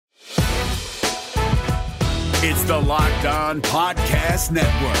It's the Locked On Podcast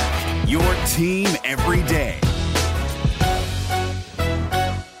Network, your team every day.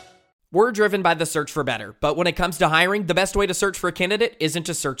 We're driven by the search for better, but when it comes to hiring, the best way to search for a candidate isn't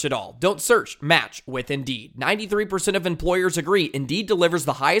to search at all. Don't search, match with Indeed. 93% of employers agree Indeed delivers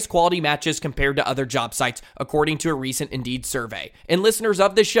the highest quality matches compared to other job sites, according to a recent Indeed survey. And listeners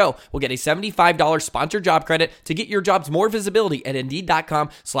of this show will get a $75 sponsored job credit to get your jobs more visibility at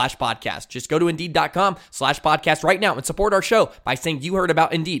Indeed.com/podcast. Just go to Indeed.com/podcast right now and support our show by saying you heard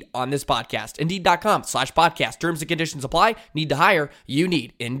about Indeed on this podcast. Indeed.com/podcast. Terms and conditions apply. Need to hire? You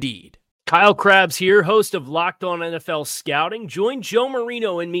need Indeed. Kyle Krabs here, host of Locked On NFL Scouting. Join Joe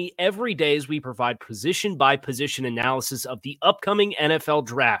Marino and me every day as we provide position-by-position analysis of the upcoming NFL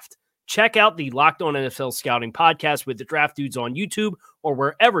Draft. Check out the Locked On NFL Scouting podcast with the Draft Dudes on YouTube or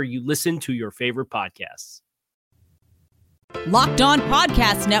wherever you listen to your favorite podcasts. Locked On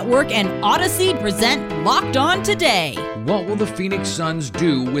Podcast Network and Odyssey present Locked On Today. What will the Phoenix Suns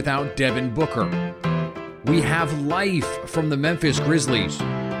do without Devin Booker? We have life from the Memphis Grizzlies.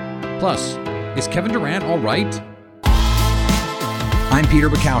 Plus, is Kevin Durant all right? I'm Peter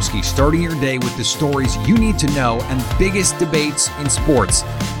Bukowski, starting your day with the stories you need to know and biggest debates in sports.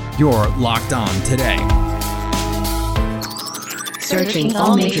 You're Locked On Today. Searching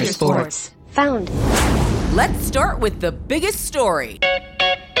all major sports. Found. Let's start with the biggest story.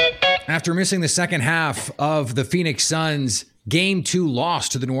 After missing the second half of the Phoenix Suns' Game 2 loss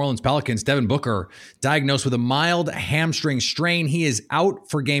to the New Orleans Pelicans, Devin Booker diagnosed with a mild hamstring strain. He is out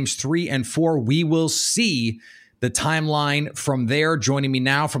for games 3 and 4. We will see the timeline from there. Joining me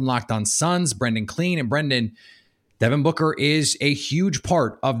now from Locked On Suns, Brendan Clean. And Brendan, Devin Booker is a huge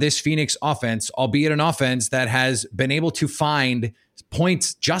part of this Phoenix offense, albeit an offense that has been able to find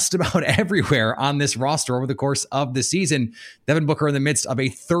points just about everywhere on this roster over the course of the season. Devin Booker in the midst of a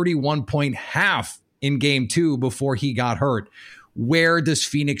 31-point half in Game 2 before he got hurt. Where does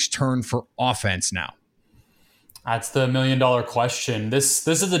Phoenix turn for offense now? That's the million-dollar question. This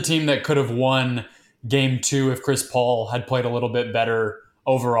is a team that could have won Game 2 if Chris Paul had played a little bit better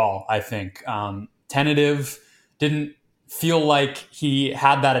overall, I think. Tentative, didn't feel like he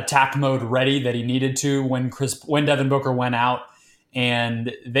had that attack mode ready that he needed to when Devin Booker went out.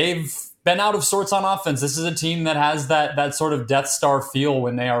 And they've been out of sorts on offense. This is a team that has that sort of Death Star feel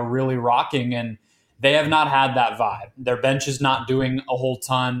when they are really rocking, and they have not had that vibe. Their bench is not doing a whole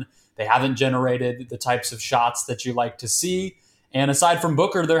ton. They haven't generated the types of shots that you like to see. And aside from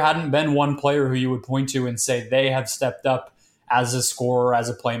Booker, there hadn't been one player who you would point to and say they have stepped up as a scorer, as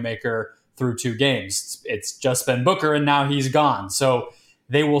a playmaker through 2 games. It's just been Booker, and now he's gone. So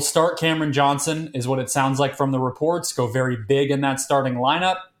they will start Cameron Johnson, is what it sounds like from the reports, go very big in that starting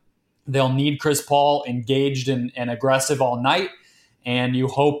lineup. They'll need Chris Paul engaged and aggressive all night. And you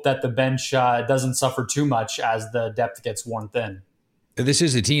hope that the bench doesn't suffer too much as the depth gets worn thin. This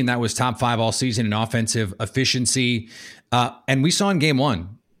is a team that was top 5 all season in offensive efficiency. And we saw in Game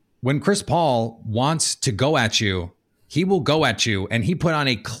 1, when Chris Paul wants to go at you, he will go at you. And he put on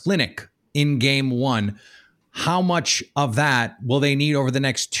a clinic in Game 1. How much of that will they need over the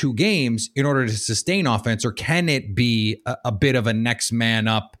next 2 games in order to sustain offense? Or can it be a bit of a next man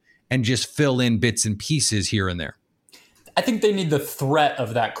up and just fill in bits and pieces here and there? I think they need the threat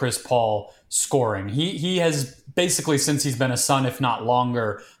of that Chris Paul scoring. He has basically, since he's been a Sun, if not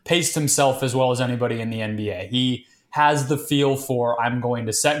longer, paced himself as well as anybody in the NBA. He has the feel for, I'm going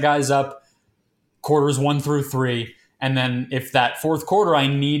to set guys up quarters 1 through 3. And then if that fourth quarter, I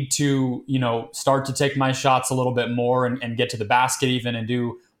need to, start to take my shots a little bit more and get to the basket even and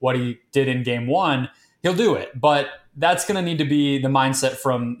do what he did in Game 1, he'll do it. But that's going to need to be the mindset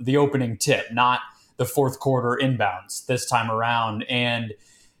from the opening tip, not the fourth quarter inbounds this time around. And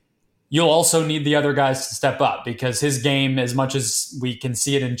you'll also need the other guys to step up because his game, as much as we can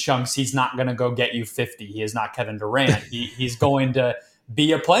see it in chunks, he's not going to go get you 50. He is not Kevin Durant. He's going to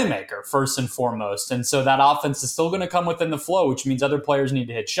be a playmaker first and foremost. And so that offense is still going to come within the flow, which means other players need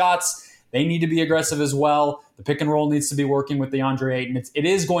to hit shots. They need to be aggressive as well. The pick and roll needs to be working with DeAndre Ayton. It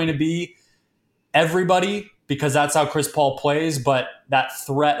is going to be everybody because that's how Chris Paul plays, but that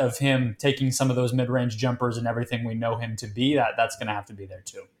threat of him taking some of those mid-range jumpers and everything we know him to be, that's going to have to be there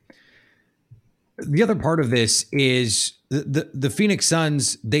too. The other part of this is the Phoenix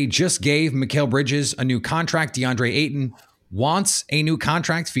Suns, they just gave Mikal Bridges a new contract. DeAndre Ayton wants a new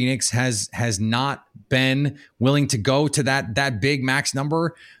contract. Phoenix has not been willing to go to that big max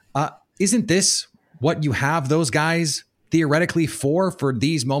number. Isn't this what you have those guys theoretically for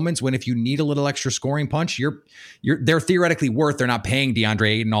these moments when if you need a little extra scoring punch, they're theoretically worth, they're not paying DeAndre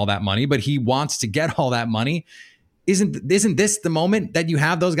Ayton all that money, but he wants to get all that money. Isn't this the moment that you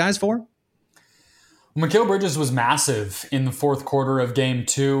have those guys for? Mikal Bridges was massive in the fourth quarter of game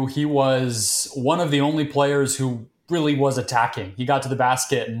 2. He was one of the only players who really was attacking. He got to the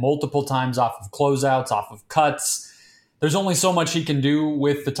basket multiple times off of closeouts, off of cuts. There's only so much he can do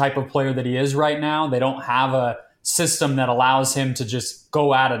with the type of player that he is right now. They don't have a system that allows him to just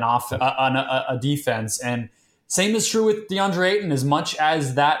go at a defense. And same is true with DeAndre Ayton, as much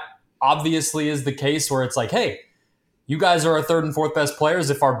as that obviously is the case where it's like, hey, you guys are our third and fourth best players.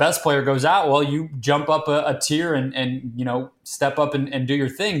 If our best player goes out, well, you jump up a tier and step up and do your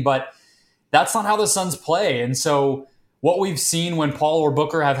thing. But that's not how the Suns play. And so what we've seen when Paul or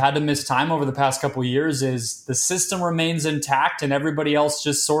Booker have had to miss time over the past couple of years is the system remains intact and everybody else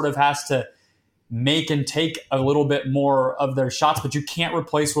just sort of has to make and take a little bit more of their shots. But you can't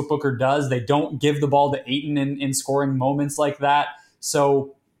replace what Booker does. They don't give the ball to Ayton in scoring moments like that.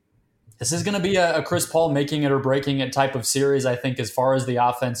 So this is going to be a Chris Paul making it or breaking it type of series, I think, as far as the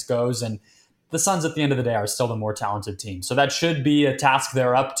offense goes. And the Suns at the end of the day are still the more talented team. So that should be a task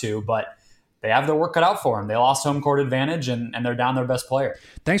they're up to, but they have their work cut out for them. They lost home court advantage, and they're down their best player.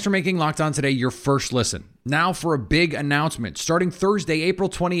 Thanks for making Locked On Today your first listen. Now for a big announcement. Starting Thursday, April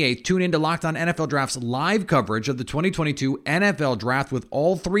 28th, tune in to Locked On NFL Draft's live coverage of the 2022 NFL Draft with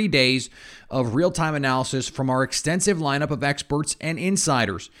all 3 days of real-time analysis from our extensive lineup of experts and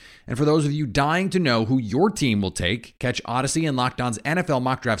insiders. And for those of you dying to know who your team will take, catch Odyssey and Locked On's NFL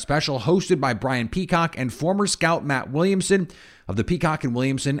Mock Draft Special hosted by Brian Peacock and former scout Matt Williamson of the Peacock and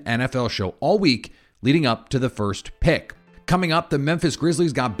Williamson NFL Show all week leading up to the first pick. Coming up, the Memphis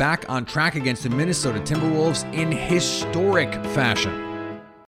Grizzlies got back on track against the Minnesota Timberwolves in historic fashion.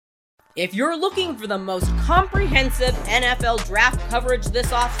 If you're looking for the most comprehensive NFL draft coverage this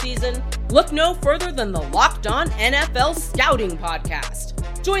offseason, look no further than the Locked On NFL Scouting Podcast.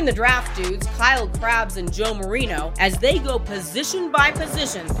 Join the draft dudes, Kyle Krabs and Joe Marino, as they go position by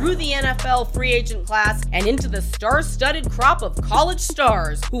position through the NFL free agent class and into the star-studded crop of college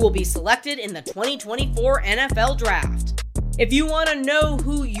stars who will be selected in the 2024 NFL Draft. If you want to know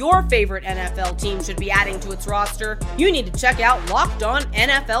who your favorite NFL team should be adding to its roster, you need to check out Locked On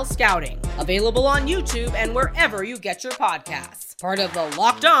NFL Scouting, available on YouTube and wherever you get your podcasts. Part of the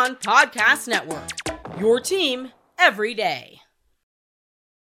Locked On Podcast Network, your team every day.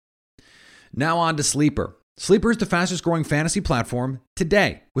 Now on to Sleeper. Sleeper is the fastest growing fantasy platform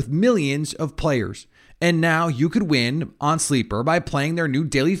today with millions of players. And now you could win on Sleeper by playing their new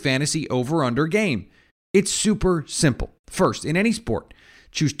daily fantasy over-under game. It's super simple. First, in any sport,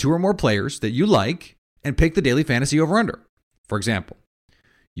 choose 2 or more players that you like and pick the daily fantasy over-under. For example,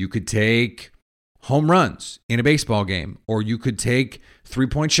 you could take home runs in a baseball game, or you could take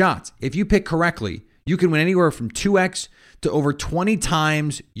 3-point shots. If you pick correctly, you can win anywhere from 2x to over 20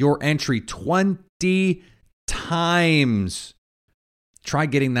 times your entry. 20 times. Try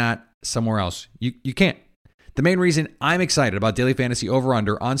getting that somewhere else. You can't. The main reason I'm excited about Daily Fantasy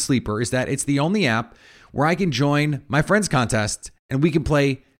Over-Under on Sleeper is that it's the only app where I can join my friends' contests and we can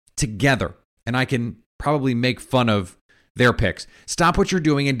play together. And I can probably make fun of their picks. Stop what you're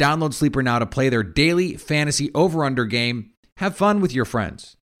doing and download Sleeper now to play their Daily Fantasy Over-Under game. Have fun with your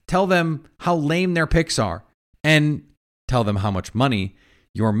friends. Tell them how lame their picks are. And tell them how much money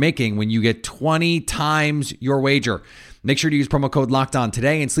you're making when you get 20 times your wager. Make sure to use promo code LOCKEDON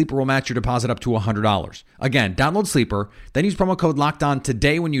today, and Sleeper will match your deposit up to $100. Again, download Sleeper, then use promo code LOCKEDON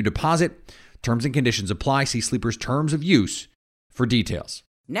today when you deposit. Terms and conditions apply. See Sleeper's terms of use for details.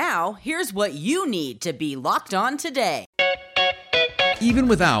 Now, here's what you need to be locked on today. Even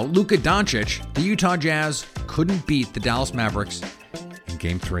without Luka Doncic, the Utah Jazz couldn't beat the Dallas Mavericks in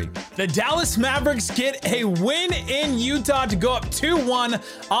Game 3. The Dallas Mavericks get a win in Utah to go up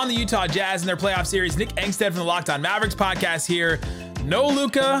 2-1 on the Utah Jazz in their playoff series. Nick Engstead from the Locked On Mavericks podcast here. No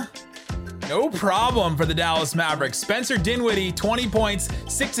Luka, no problem for the Dallas Mavericks. Spencer Dinwiddie, 20 points,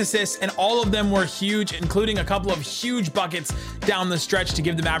 6 assists, and all of them were huge, including a couple of huge buckets down the stretch to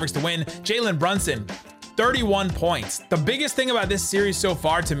give the Mavericks the win. Jalen Brunson, 31 points. The biggest thing about this series so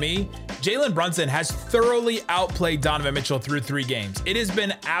far to me, Jalen Brunson has thoroughly outplayed Donovan Mitchell through 3 games. It has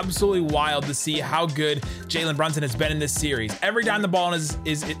been absolutely wild to see how good Jalen Brunson has been in this series. Every time the ball is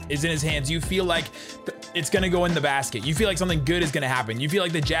in his hands, you feel like it's going to go in the basket. You feel like something good is going to happen. You feel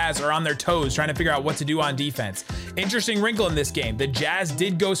like the Jazz are on their toes trying to figure out what to do on defense. Interesting wrinkle in this game. The Jazz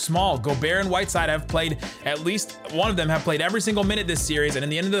did go small. Gobert and Whiteside have played, at least one of them have played every single minute this series. And in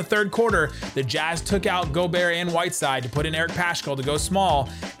the end of the third quarter, the Jazz took out Gobert and Whiteside to put in Eric Paschall to go small,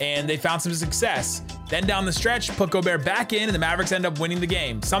 and they found some success. Then down the stretch, put Gobert back in, and the Mavericks end up winning the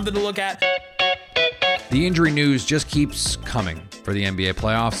game. Something to look at. The injury news just keeps coming for the NBA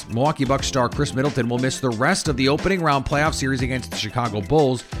playoffs. Milwaukee Bucks star Chris Middleton will miss the rest of the opening round playoff series against the Chicago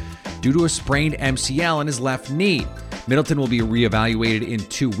Bulls due to a sprained MCL in his left knee. Middleton will be reevaluated in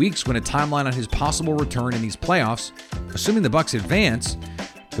 2 weeks when a timeline on his possible return in these playoffs, assuming the Bucks advance,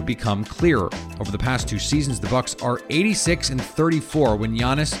 could become clearer. Over the past 2 seasons, the Bucks are 86-34 when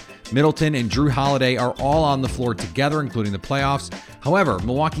Giannis, Middleton, and Drew Holiday are all on the floor together, including the playoffs. However,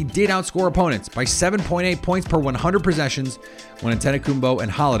 Milwaukee did outscore opponents by 7.8 points per 100 possessions when Antetokounmpo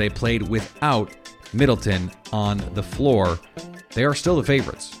and Holiday played without Middleton on the floor. They are still the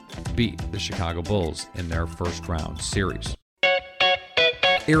favorites to beat the Chicago Bulls in their first round series.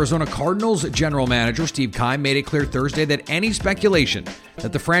 Arizona Cardinals general manager Steve Keim made it clear Thursday that any speculation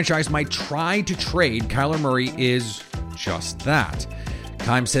that the franchise might try to trade Kyler Murray is just that.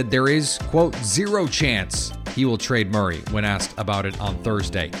 Keim said there is, quote, zero chance he will trade Murray when asked about it on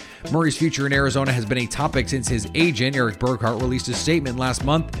Thursday. Murray's future in Arizona has been a topic since his agent, Eric Burkhart, released a statement last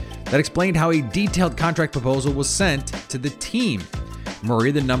month that explained how a detailed contract proposal was sent to the team.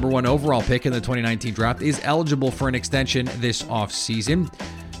 Murray, the number 1 overall pick in the 2019 draft, is eligible for an extension this offseason.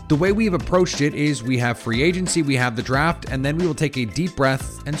 The way we've approached it is we have free agency, we have the draft, and then we will take a deep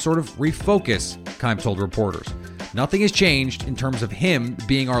breath and sort of refocus, Keim told reporters. Nothing has changed in terms of him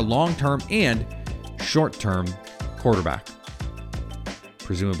being our long-term and short-term quarterback.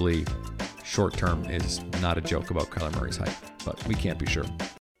 Presumably, short-term is not a joke about Kyler Murray's height, but we can't be sure.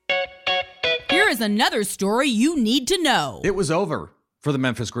 Here is another story you need to know. It was over for the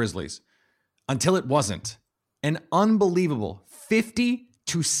Memphis Grizzlies until it wasn't. An unbelievable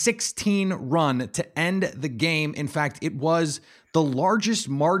 50-16 run to end the game. In fact, it was the largest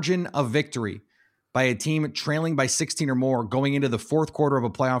margin of victory by a team trailing by 16 or more going into the fourth quarter of a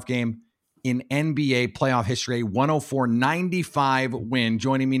playoff game in NBA playoff history. A 104-95 win.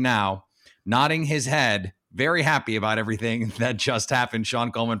 Joining me now, nodding his head, very happy about everything that just happened,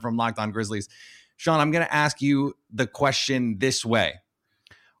 Sean Coleman from Locked On Grizzlies. Sean, I'm going to ask you the question this way.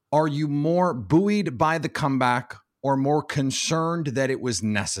 Are you more buoyed by the comeback or more concerned that it was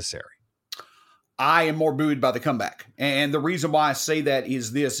necessary? I am more buoyed by the comeback. And the reason why I say that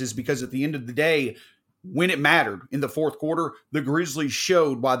is because at the end of the day, when it mattered in the fourth quarter, the Grizzlies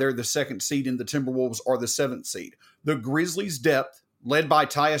showed why they're the 2nd seed and the Timberwolves are the 7th seed. The Grizzlies' depth, led by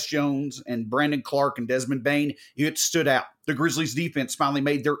Tyus Jones and Brandon Clark and Desmond Bane, it stood out. The Grizzlies' defense finally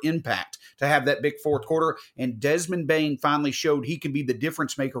made their impact to have that big fourth quarter, and Desmond Bane finally showed he can be the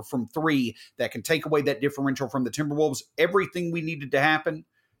difference maker from 3 that can take away that differential from the Timberwolves. Everything we needed to happen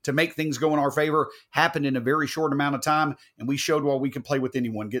to make things go in our favor happened in a very short amount of time, and we showed why we can play with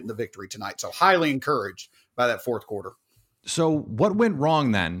anyone getting the victory tonight. So highly encouraged by that fourth quarter. So what went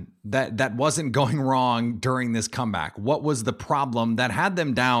wrong then that wasn't going wrong during this comeback? What was the problem that had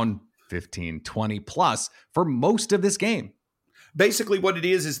them down 15, 20 plus for most of this game? Basically what it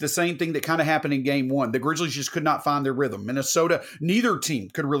is the same thing that kind of happened in game 1. The Grizzlies just could not find their rhythm. Minnesota, neither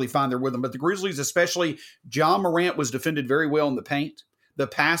team could really find their rhythm, but the Grizzlies especially, John Morant was defended very well in the paint. The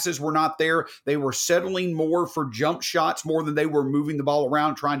passes were not there. They were settling more for jump shots more than they were moving the ball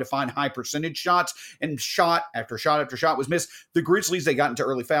around, trying to find high percentage shots, and shot after shot after shot was missed. The Grizzlies, they got into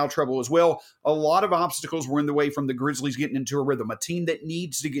early foul trouble as well. A lot of obstacles were in the way from the Grizzlies getting into a rhythm, a team that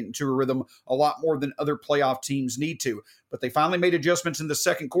needs to get into a rhythm a lot more than other playoff teams need to. But they finally made adjustments in the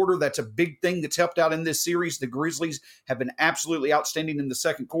second quarter. That's a big thing that's helped out in this series. The Grizzlies have been absolutely outstanding in the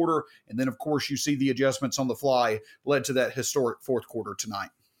second quarter. And then, of course, you see the adjustments on the fly led to that historic fourth quarter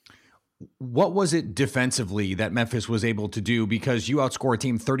tonight. What was it defensively that Memphis was able to do? Because you outscore a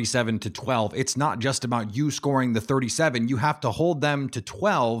team 37-12. It's not just about you scoring the 37. You have to hold them to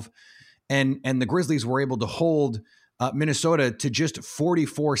 12. And the Grizzlies were able to hold Minnesota to just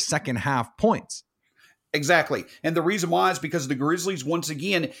 44 second half points. Exactly. And the reason why is because the Grizzlies, once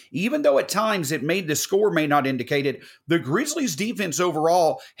again, even though at times the score may not indicate it, the Grizzlies defense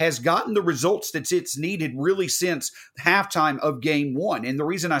overall has gotten the results that it's needed really since halftime of game 1. And the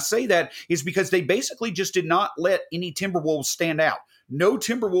reason I say that is because they basically just did not let any Timberwolves stand out. No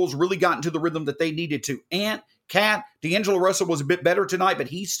Timberwolves really got into the rhythm that they needed to. Ant, Cat, D'Angelo Russell was a bit better tonight, but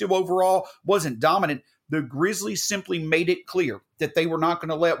he still overall wasn't dominant. The Grizzlies simply made it clear that they were not going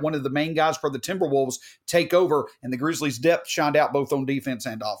to let one of the main guys for the Timberwolves take over, and the Grizzlies' depth shined out both on defense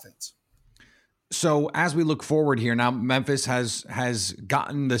and offense. So as we look forward here, now Memphis has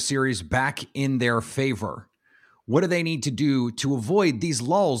gotten the series back in their favor. What do they need to do to avoid these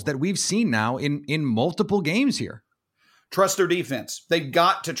lulls that we've seen now in multiple games here? Trust their defense. They've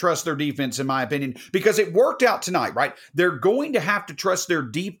got to trust their defense, in my opinion, because it worked out tonight, right? They're going to have to trust their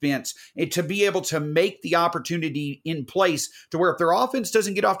defense to be able to make the opportunity in place to where if their offense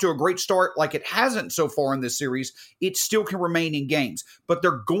doesn't get off to a great start like it hasn't so far in this series, it still can remain in games. But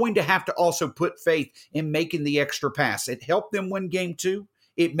they're going to have to also put faith in making the extra pass. It helped them win game 2.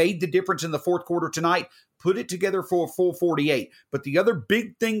 It made the difference in the fourth quarter tonight. Put it together for a full 48. But the other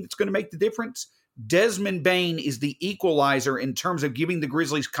big thing that's going to make the difference, Desmond Bane is the equalizer in terms of giving the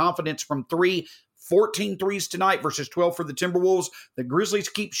Grizzlies confidence from three. 14 threes tonight versus 12 for the Timberwolves. The Grizzlies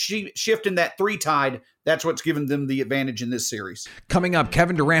keep shifting that three tide. That's what's given them the advantage in this series. Coming up,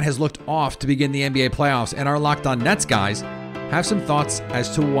 Kevin Durant has looked off to begin the NBA playoffs, and our Locked On Nets guys have some thoughts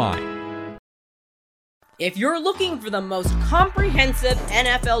as to why. If you're looking for the most comprehensive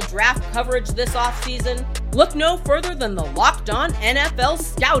NFL draft coverage this offseason, look no further than the Locked On NFL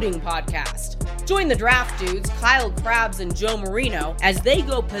Scouting Podcast. Join the draft dudes, Kyle Krabs and Joe Marino, as they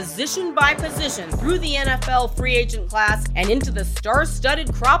go position by position through the NFL free agent class and into the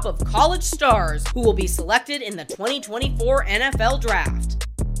star-studded crop of college stars who will be selected in the 2024 NFL Draft.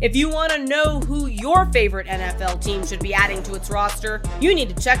 If you want to know who your favorite NFL team should be adding to its roster, you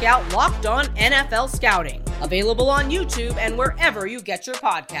need to check out Locked On NFL Scouting, available on YouTube and wherever you get your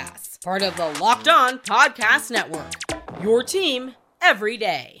podcasts. Part of the Locked On Podcast Network, your team every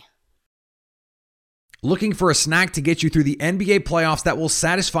day. Looking for a snack to get you through the NBA playoffs that will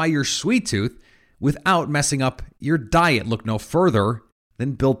satisfy your sweet tooth without messing up your diet? Look no further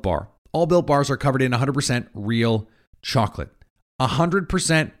than Built Bar. All Built Bars are covered in 100% real chocolate.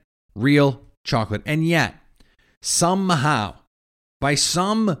 100% real chocolate. And yet, somehow, by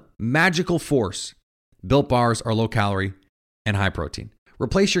some magical force, Built Bars are low calorie and high protein.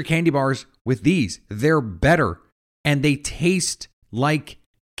 Replace your candy bars with these. They're better and they taste like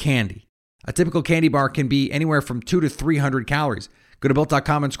candy. A typical candy bar can be anywhere from 200 to 300 calories. Go to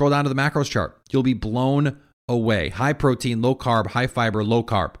Built.com and scroll down to the macros chart. You'll be blown away. High protein, low carb, high fiber, low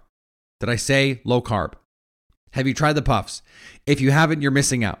carb. Did I say low carb? Have you tried the puffs? If you haven't, you're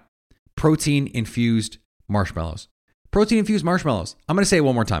missing out. Protein-infused marshmallows. Protein-infused marshmallows. I'm going to say it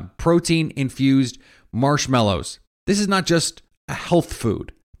one more time. Protein-infused marshmallows. This is not just a health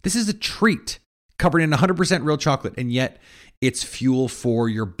food. This is a treat covered in 100% real chocolate, and yet it's fuel for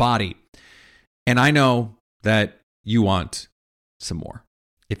your body. And I know that you want some more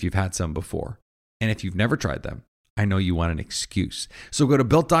if you've had some before. And if you've never tried them, I know you want an excuse. So go to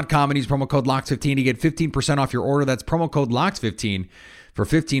Built.com and use promo code LOCKED15 to get 15% off your order. That's promo code LOCKED15 for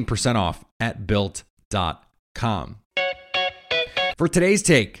 15% off at Built.com. For today's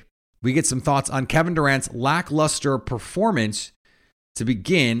take, we get some thoughts on Kevin Durant's lackluster performance to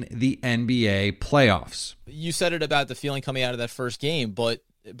begin the NBA playoffs. You said it about the feeling coming out of that first game, but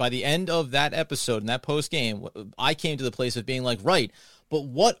by the end of that episode and that post game, I came to the place of being like, right, but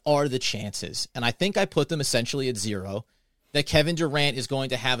what are the chances? And I think I put them essentially at 0 that Kevin Durant is going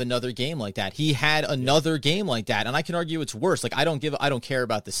to have another game like that. He had another game like that, and I can argue it's worse. Like I don't care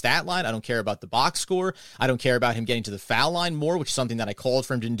about the stat line. I don't care about the box score. I don't care about him getting to the foul line more, which is something that I called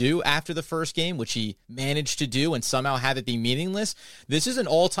for him to do after the first game, which he managed to do and somehow have it be meaningless. This is an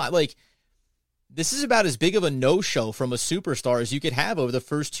all-time, this is about as big of a no-show from a superstar as you could have over the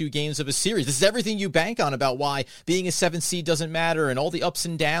first 2 games of a series. This is everything you bank on about why being a 7th seed doesn't matter and all the ups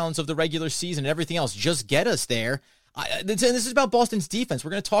and downs of the regular season and everything else. Just get us there. And this is about Boston's defense.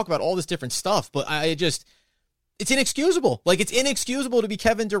 We're going to talk about all this different stuff, but it's inexcusable. It's inexcusable to be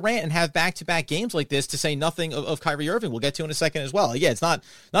Kevin Durant and have back-to-back games like this, to say nothing of Kyrie Irving. We'll get to in a second as well. Yeah, it's not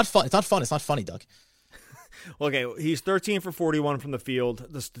fun. It's not fun. It's not funny, Doug. Well, okay, he's 13 for 41 from the field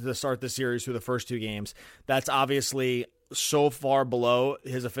to start the series through the first 2 games. That's obviously so far below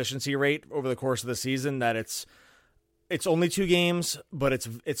his efficiency rate over the course of the season that it's only 2 games, but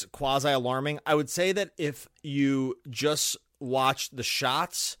it's quasi-alarming. I would say that if you just watch the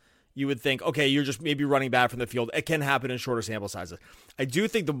shots, you would think, okay, you're just maybe running bad from the field. It can happen in shorter sample sizes. I do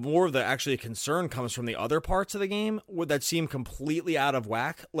think the more of the actually concern comes from the other parts of the game that seem completely out of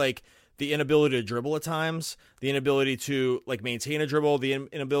whack, like the inability to dribble at times, the inability to maintain a dribble, the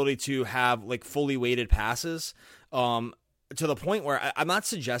inability to have fully weighted passes, to the point where I'm not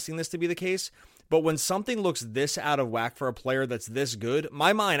suggesting this to be the case, but when something looks this out of whack for a player that's this good,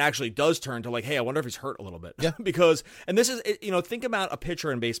 my mind actually does turn to hey, I wonder if he's hurt a little bit. Yeah. Because, and this is, think about a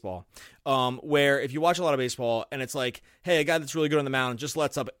pitcher in baseball, where if you watch a lot of baseball and it's hey, a guy that's really good on the mound just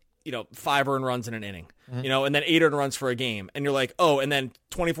lets up 5 earned runs in an inning, and then 8 earned runs for a game. And you're oh, and then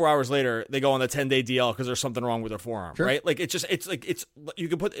 24 hours later, they go on the 10-day DL because there's something wrong with their forearm, sure. Right? You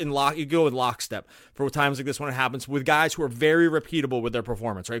can put in you go in lockstep for times like this when it happens with guys who are very repeatable with their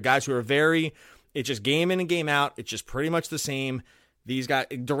performance, right? Guys who are it's just game in and game out. It's just pretty much the same. These guys,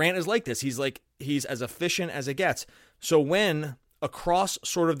 Durant is like this. He's as efficient as it gets. So when across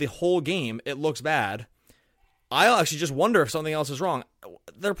sort of the whole game, it looks bad, I actually just wonder if something else is wrong.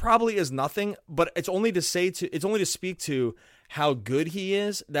 There probably is nothing, but it's only to speak to how good he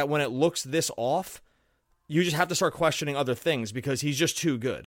is, that when it looks this off, you just have to start questioning other things because he's just too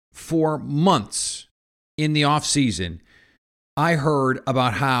good. For months in the offseason, I heard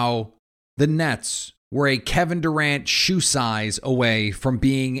about how the Nets were a Kevin Durant shoe size away from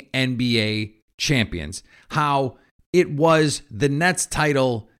being NBA champions. How it was the Nets'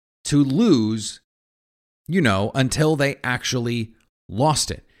 title to lose, until they actually lost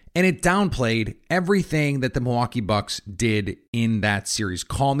it. And it downplayed everything that the Milwaukee Bucks did in that series.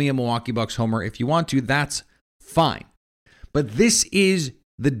 Call me a Milwaukee Bucks homer if you want to. That's fine. But this is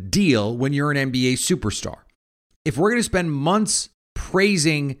the deal when you're an NBA superstar. If we're going to spend months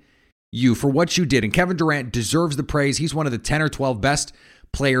praising you for what you did, and Kevin Durant deserves the praise. He's one of the 10 or 12 best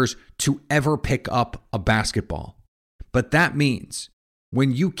players to ever pick up a basketball. But that means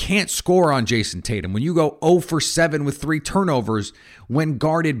when you can't score on Jason Tatum, when you go 0 for 7 with 3 turnovers when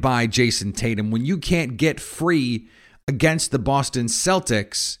guarded by Jason Tatum, when you can't get free against the Boston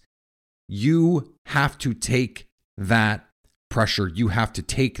Celtics, you have to take that pressure. You have to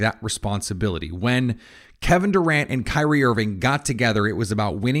take that responsibility. When Kevin Durant and Kyrie Irving got together, it was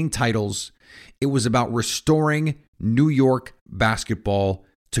about winning titles. It was about restoring New York basketball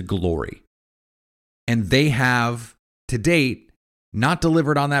to glory. And they have, to date, not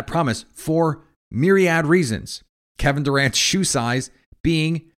delivered on that promise for myriad reasons. Kevin Durant's shoe size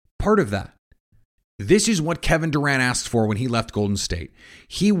being part of that. This is what Kevin Durant asked for when he left Golden State.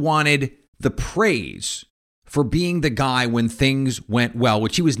 He wanted the praise for being the guy when things went well,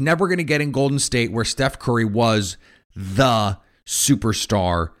 which he was never going to get in Golden State, where Steph Curry was the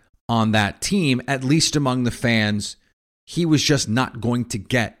superstar on that team, at least among the fans. He was just not going to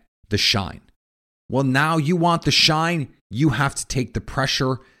get the shine. Well, now you want the shine, you have to take the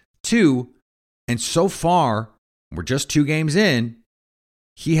pressure too. And so far, we're just 2 games in,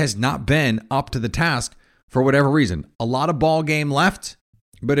 he has not been up to the task for whatever reason. A lot of ball game left,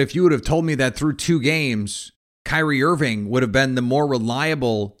 but if you would have told me that through 2 games, Kyrie Irving would have been the more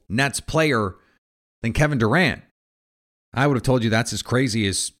reliable Nets player than Kevin Durant, I would have told you that's as crazy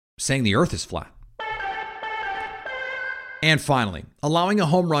as saying the earth is flat. And finally, allowing a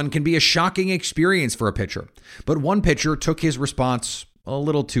home run can be a shocking experience for a pitcher, but one pitcher took his response a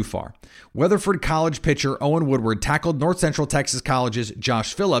little too far. Weatherford College pitcher Owen Woodward tackled North Central Texas College's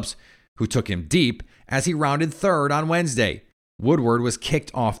Josh Phillips, who took him deep, as he rounded third on Wednesday. Woodward was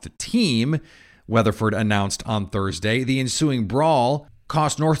kicked off the team, Weatherford announced on Thursday. The ensuing brawl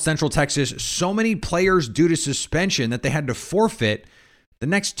cost North Central Texas so many players due to suspension that they had to forfeit the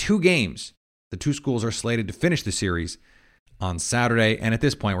next 2 games. The 2 schools are slated to finish the series on Saturday. And at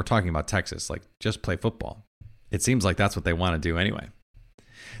this point, we're talking about Texas. Just play football. It seems like that's what they want to do anyway.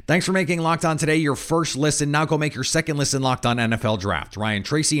 Thanks for making Locked On Today your first listen. Now go make your second listen Locked On NFL Draft. Ryan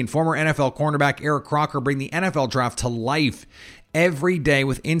Tracy and former NFL cornerback Eric Crocker bring the NFL Draft to life every day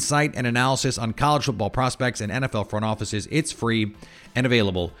with insight and analysis on college football prospects and NFL front offices. It's free and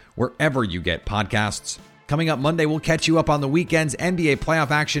available wherever you get podcasts. Coming up Monday, we'll catch you up on the weekend's NBA playoff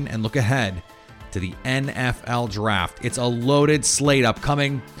action and look ahead to the NFL Draft. It's a loaded slate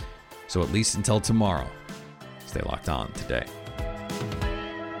upcoming, so at least until tomorrow, stay locked on today.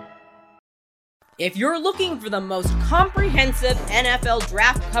 If you're looking for the most comprehensive NFL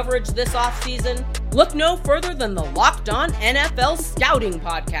draft coverage this offseason, look no further than the Locked On NFL Scouting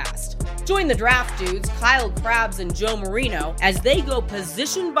Podcast. Join the draft dudes, Kyle Krabs and Joe Marino, as they go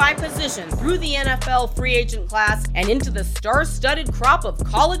position by position through the NFL free agent class and into the star-studded crop of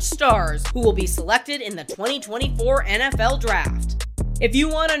college stars who will be selected in the 2024 NFL Draft. If you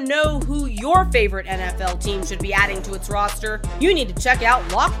want to know who your favorite NFL team should be adding to its roster, you need to check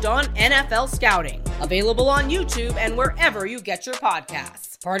out Locked On NFL Scouting, available on YouTube and wherever you get your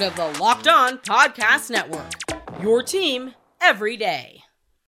podcasts. Part of the Locked On Podcast Network, your team every day.